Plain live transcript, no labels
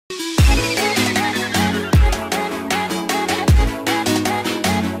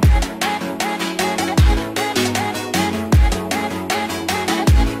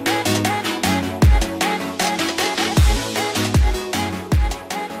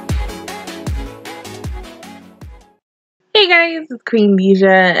guys, it's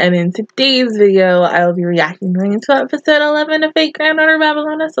Queendija, and in today's video, I will be reacting to episode 11 of Fate Grand Order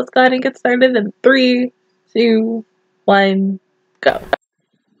Babylonia. So let's go ahead and get started in 3, 2, 1, go.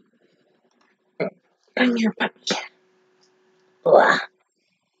 Come here, puppy. Blah.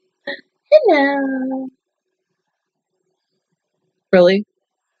 Hello. Really?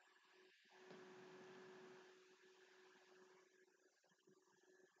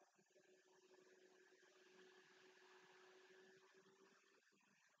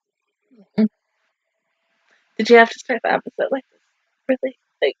 Did you have to start the episode like this? Really?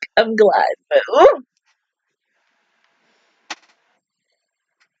 Like, I'm glad, but ooh.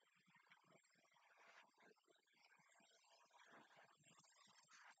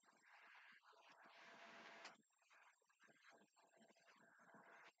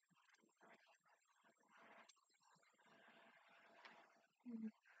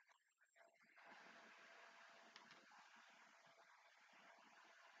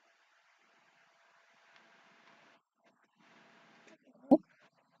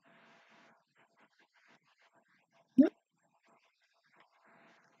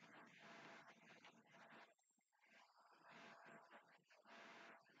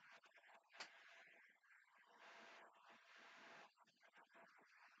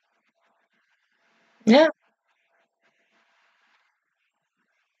 Yeah.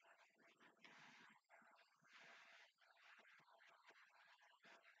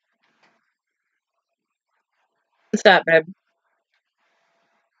 Stop, babe.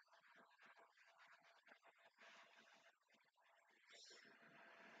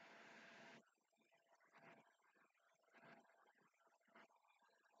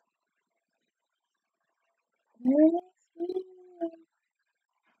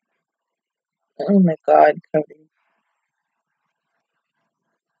 Oh my god, Cody.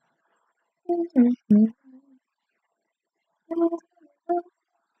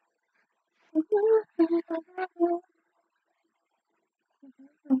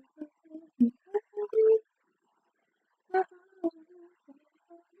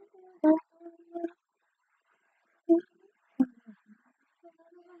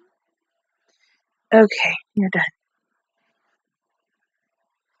 Okay, you're done.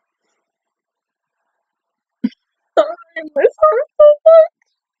 Sorry, I miss her so much.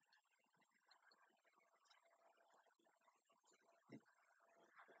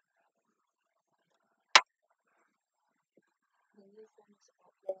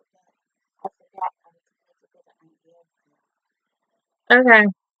 Okay.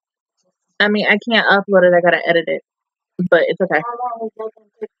 I mean, I can't upload it. I gotta edit it. But it's okay.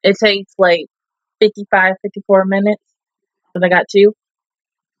 It takes like 55, 54 minutes. But I got 2.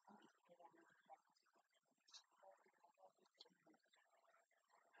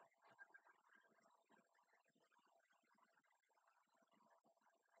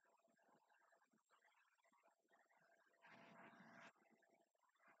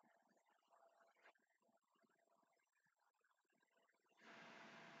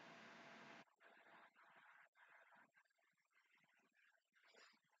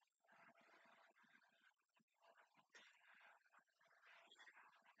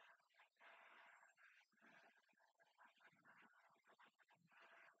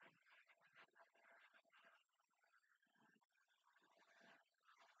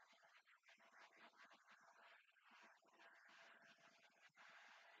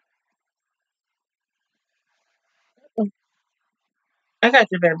 I got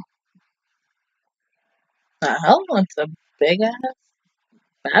you, babe. The hell? It's a big ass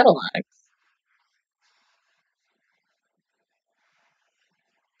battle axe.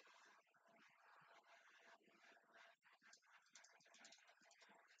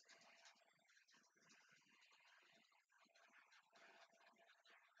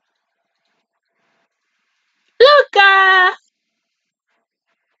 Luca!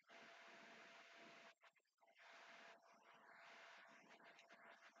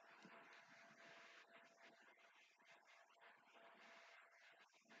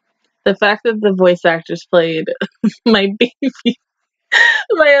 The fact that the voice actors played my baby,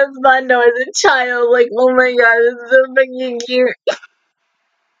 my husband as a child, like, oh my god, it's so fucking cute.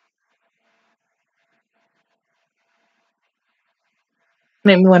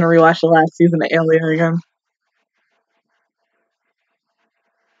 Made me want to rewatch the last season of Alien again.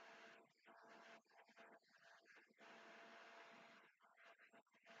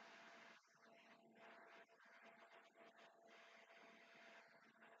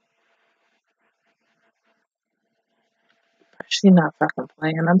 She's not fucking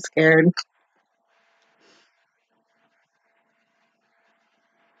playing. I'm scared.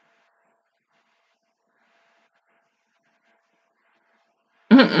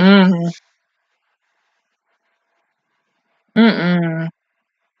 Mm-mm. Mm-mm.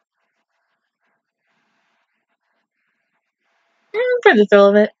 For the thrill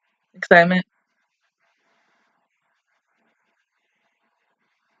of it. Excitement.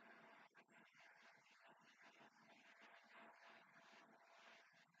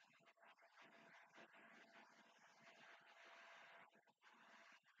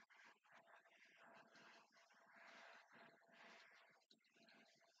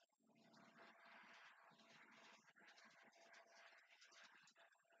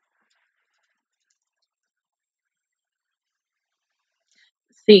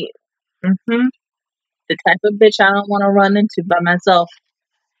 See. Mm-hmm. The type of bitch I don't want to run into by myself.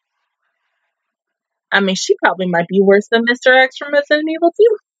 I mean, she probably might be worse than Mr. X from Resident Evil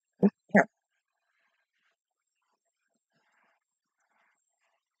 2. Yeah.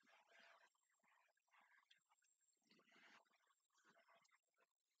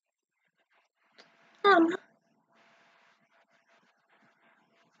 Um,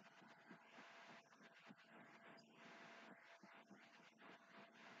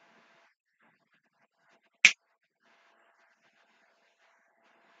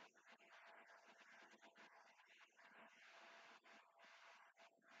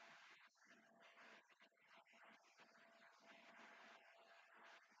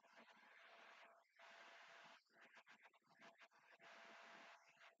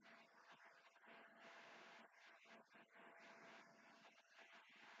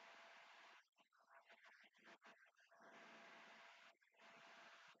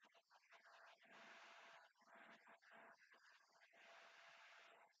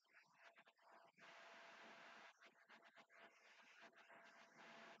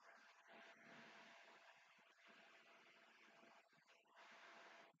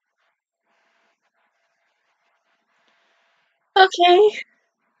 okay.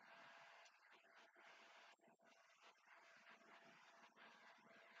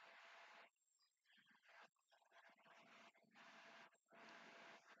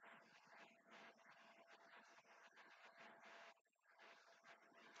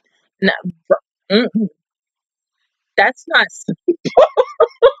 No, mm-mm. That's not.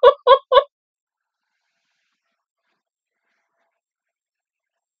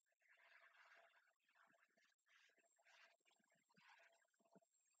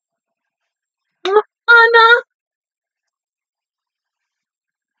 Oh,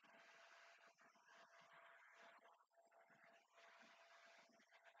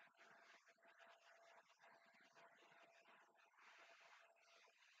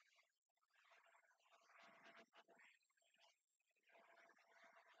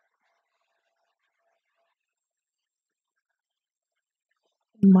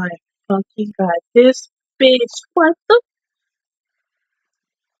 no. My fucking god. This bitch. What the?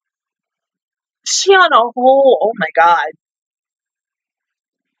 She on a whole. Oh my god.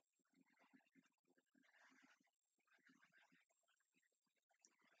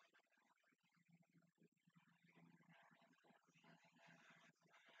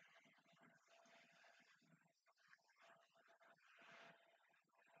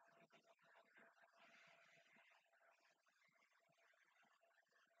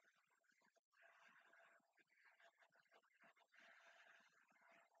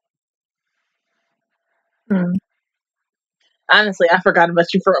 Hmm. Honestly, I forgot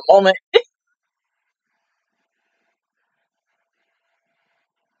about you for a moment.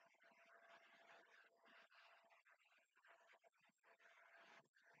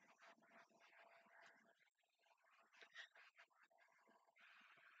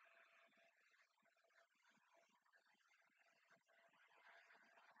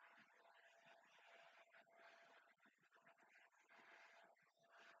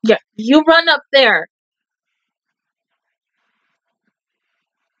 Yeah, you run up there.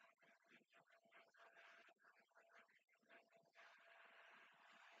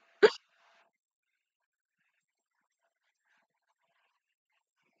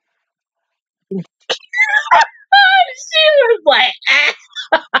 She was like, ah.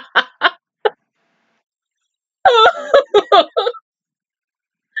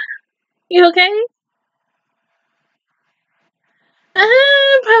 You okay?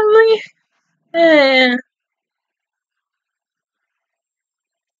 Probably. Eh.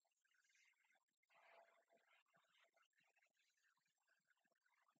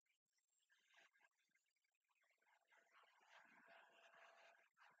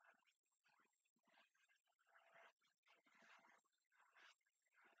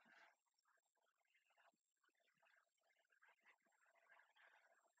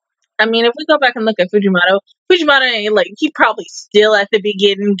 I mean, if we go back and look at Fujimoto ain't like, he probably still at the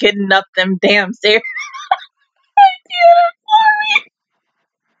beginning getting up them damn stairs.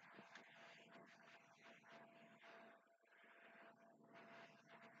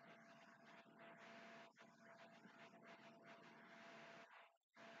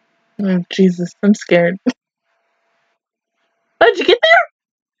 Oh, Jesus, I'm scared. How'd you get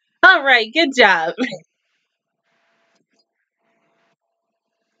there? All right, good job.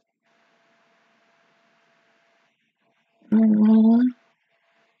 Aww.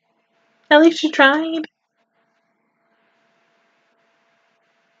 At least you tried.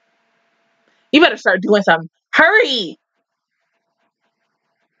 You better start doing something. Hurry!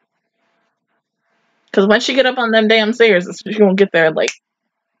 Because once you get up on them damn stairs, you won't get there like.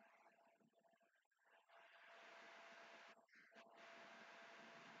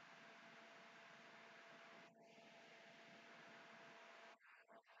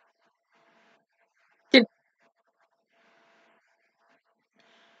 Get,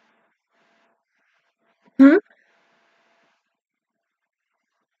 hmm?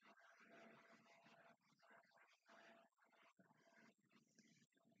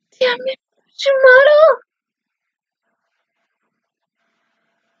 Damn it, Fujimoto!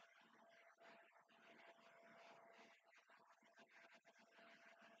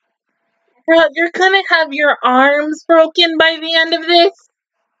 Bro, you're gonna have your arms broken by the end of this.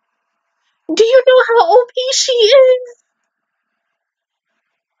 Do you know how OP she is?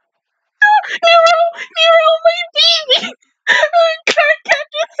 Nero, my baby! I can't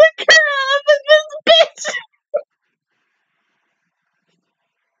catch Sakura up in this bitch!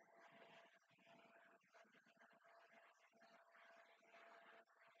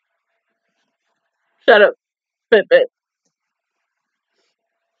 Shut up, Fitbit.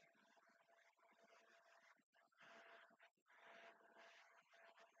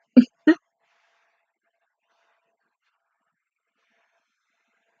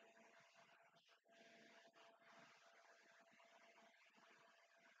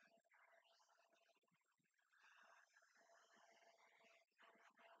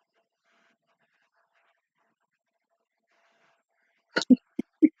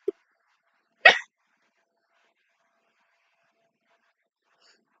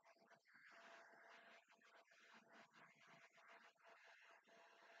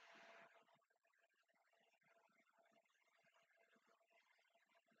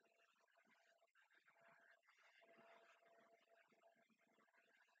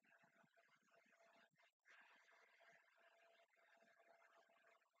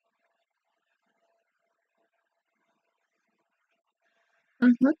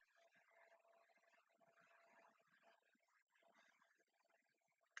 Mm-hmm.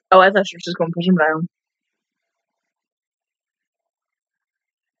 Oh, I thought she was just gonna push him down.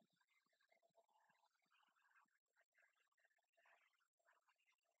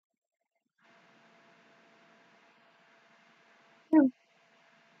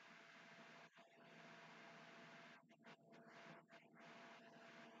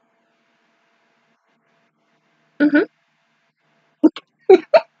 Mm-hmm.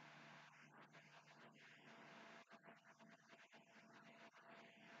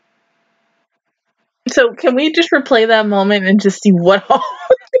 So, can we just replay that moment and just see what all.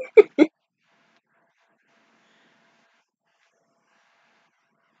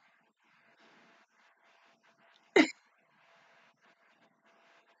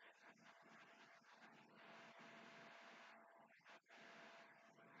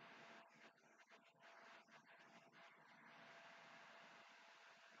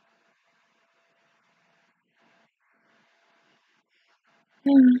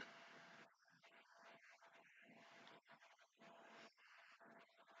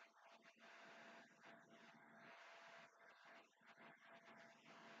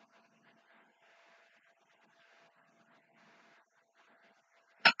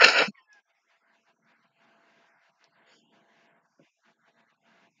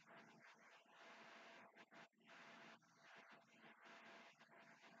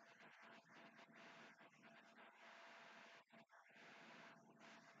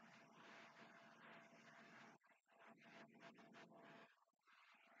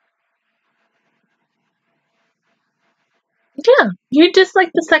 Yeah, you're just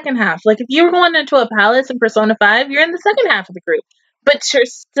like the second half. Like if you were going into a palace in Persona 5, you're in the second half of the group. But you're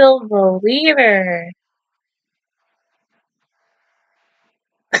still the leader.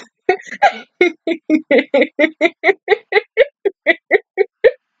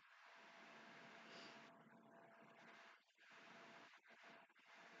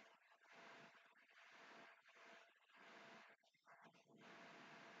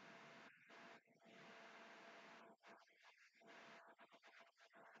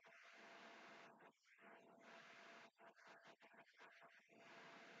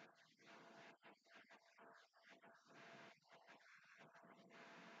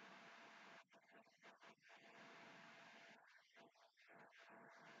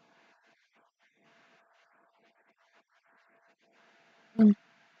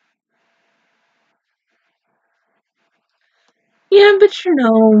 Yeah, but you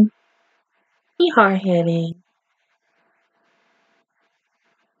know, he hard-headed.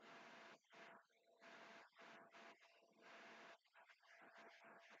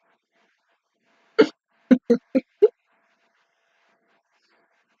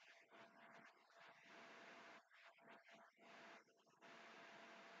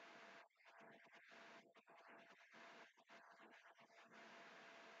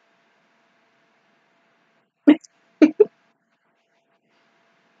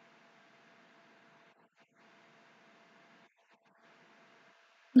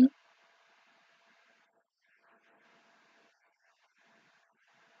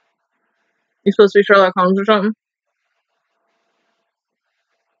 You supposed to be Sherlock Holmes or something?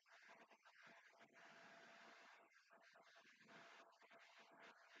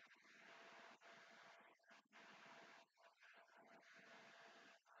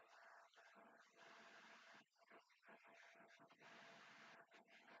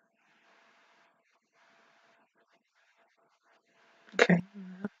 Okay.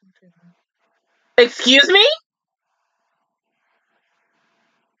 Excuse me?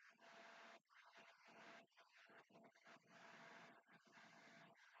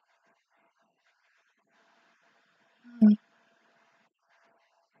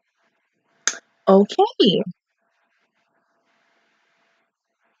 Okay.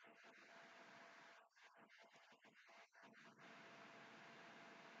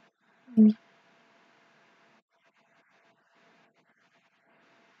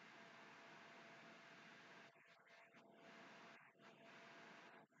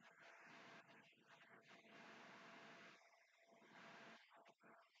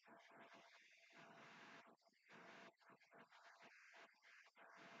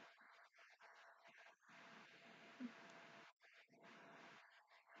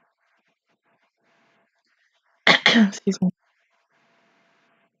 Excuse me.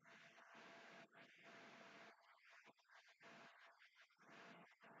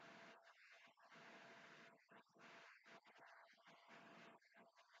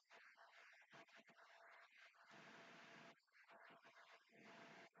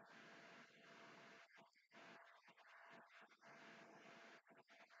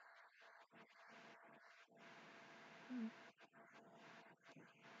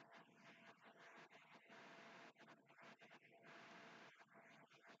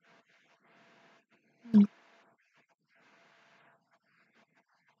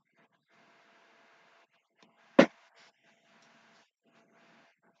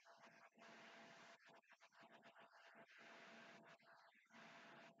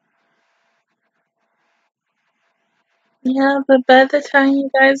 Yeah, but by the time you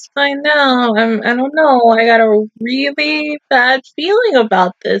guys find out, I don't know. I got a really bad feeling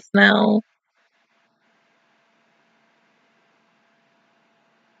about this now.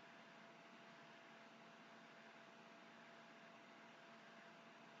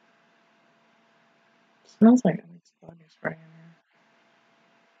 Smells like a mixed body spray in there.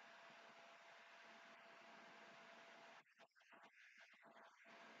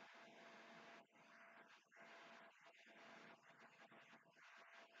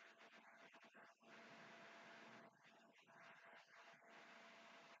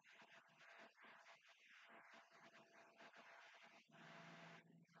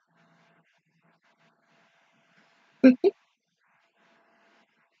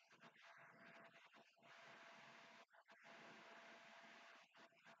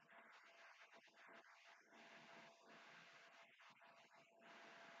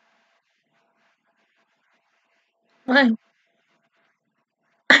 Why?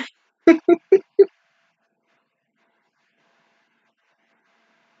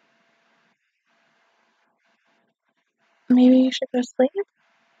 Maybe you should go sleep?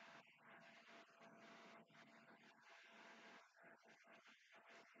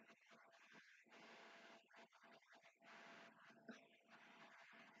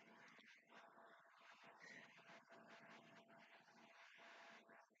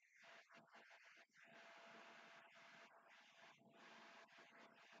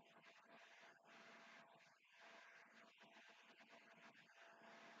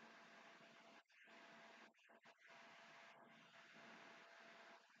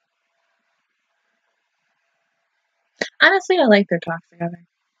 Honestly, I like their talks together.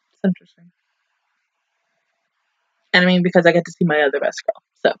 It's interesting. And I mean, because I get to see my other best girl.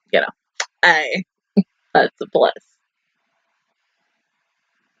 So, I that's a plus.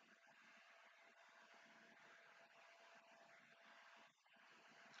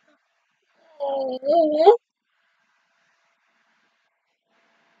 Oh,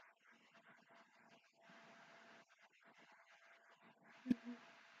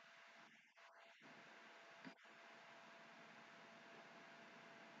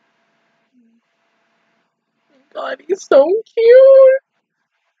 god, he's so cute.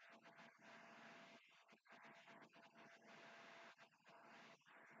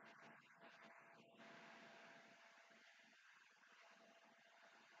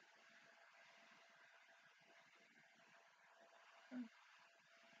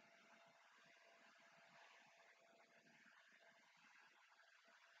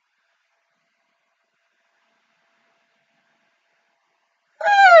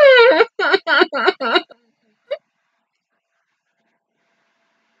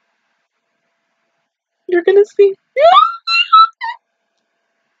 You're gonna see.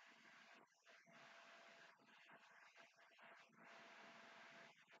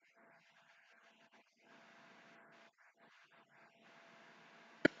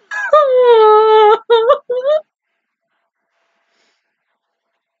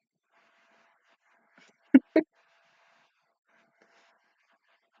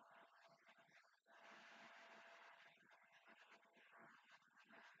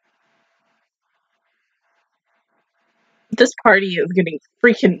 This party is getting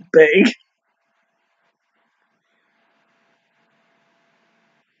freaking big.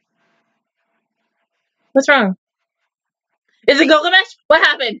 What's wrong? Is it Gilgamesh? What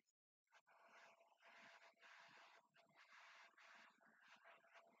happened?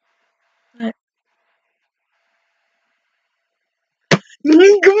 What?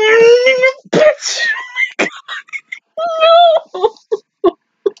 Bitch! No!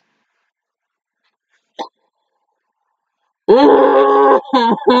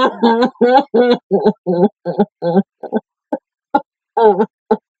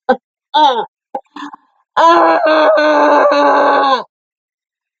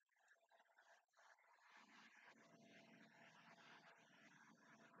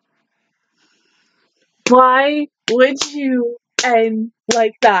 Why would you end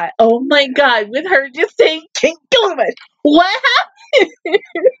like that? Oh my god, with her just saying King Gilgamesh. What happened?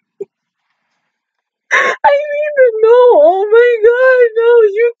 I need to know. Oh my god, no,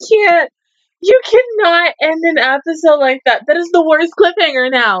 you can't. You cannot end an episode like that. That is the worst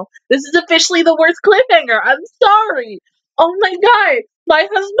cliffhanger now. This is officially the worst cliffhanger. I'm sorry. Oh my god. My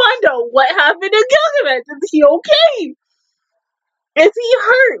husbando, what happened to Gilgamesh? Is he okay? Is he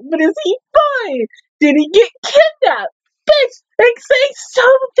hurt? But is he fine? Did he get kidnapped? Bitch, like say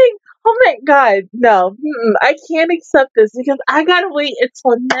something. Oh my god, no. I can't accept this because I gotta wait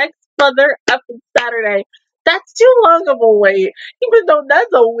until next mother effing Saturday. That's too long of a wait. Even though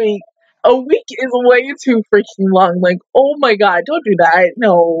that's a week. A week is way too freaking long. Like, oh my god, don't do that.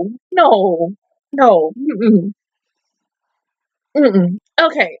 No, no, no.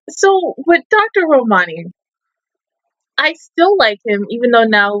 Okay, so with Dr. Romani, I still like him, even though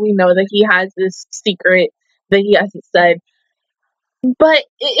now we know that he has this secret that he hasn't said. But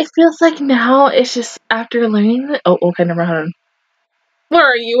it feels like now it's just after learning that. Oh, okay, never mind. Where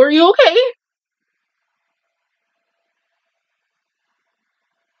are you? Are you okay?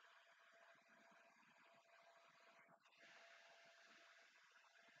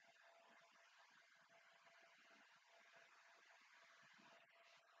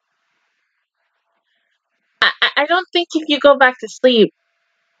 I don't think if you go back to sleep.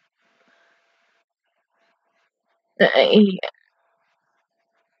 How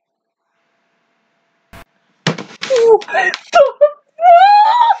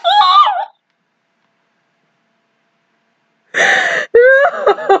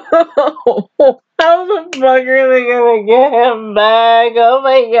the fuck are they gonna get him back? Oh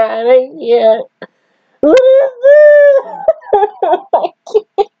my god, I can't. What is this?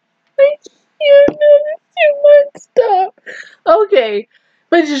 I can't do too much stuff. Okay,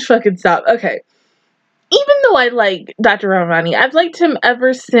 but just fucking stop. Okay. Even though I like Dr. Romani, I've liked him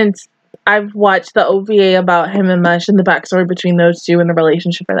ever since I've watched the OVA about him and Mush and the backstory between those two and the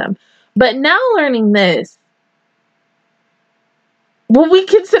relationship for them. But now learning this, will we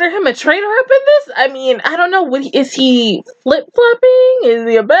consider him a traitor up in this? I mean, I don't know. Is he flip-flopping? Is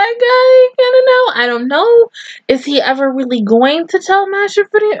he a bad guy? Kind of know. I don't know. Is he ever really going to tell Master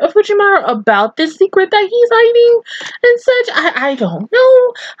Fujimaru about this secret that he's hiding and such? I don't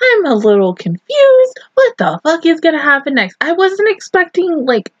know. I'm a little confused. What the fuck is going to happen next? I wasn't expecting,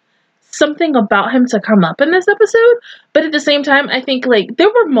 like, something about him to come up in this episode. But at the same time, I think, like, there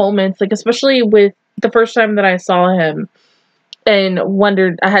were moments, like, especially with the first time that I saw him, and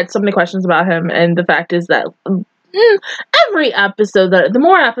wondered, I had so many questions about him, and the fact is that every episode, the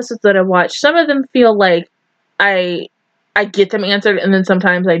more episodes that I watch, some of them feel like I get them answered, and then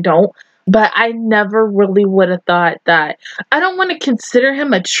sometimes I don't. But I never really would have thought that. I don't want to consider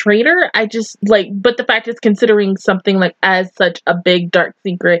him a traitor. I just like, but the fact is considering something like as such a big dark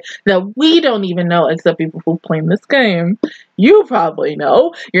secret that we don't even know except people who play this game. You probably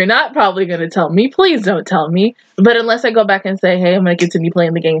know. You're not probably going to tell me. Please don't tell me. But unless I go back and say, hey, I'm going to continue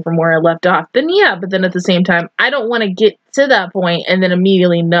playing the game from where I left off, then yeah. But then at the same time, I don't want to get to that point and then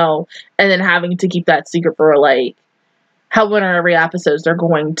immediately know and then having to keep that secret for like however every episodes they're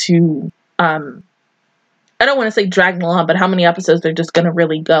going to, I don't want to say dragging along, but how many episodes they're just going to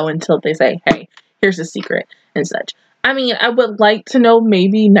really go until they say, hey, here's the secret and such. I mean, I would like to know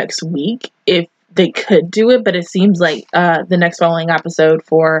maybe next week if they could do it, but it seems like the next following episode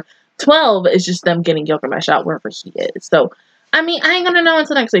for 12 is just them getting Gilgamesh out wherever he is. So, I mean, I ain't going to know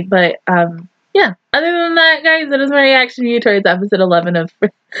until next week, but yeah. Other than that, guys, that is my reaction to you towards episode 11 of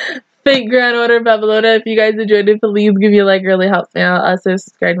Fate Grand Order Babylonia. If you guys enjoyed it, please give me a like. It really helps me out. Also,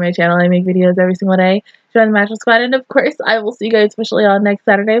 subscribe to my channel. I make videos every single day. Join the Magical Squad. And, of course, I will see you guys officially on next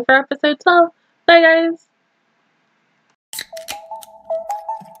Saturday for episode 12. Bye, guys.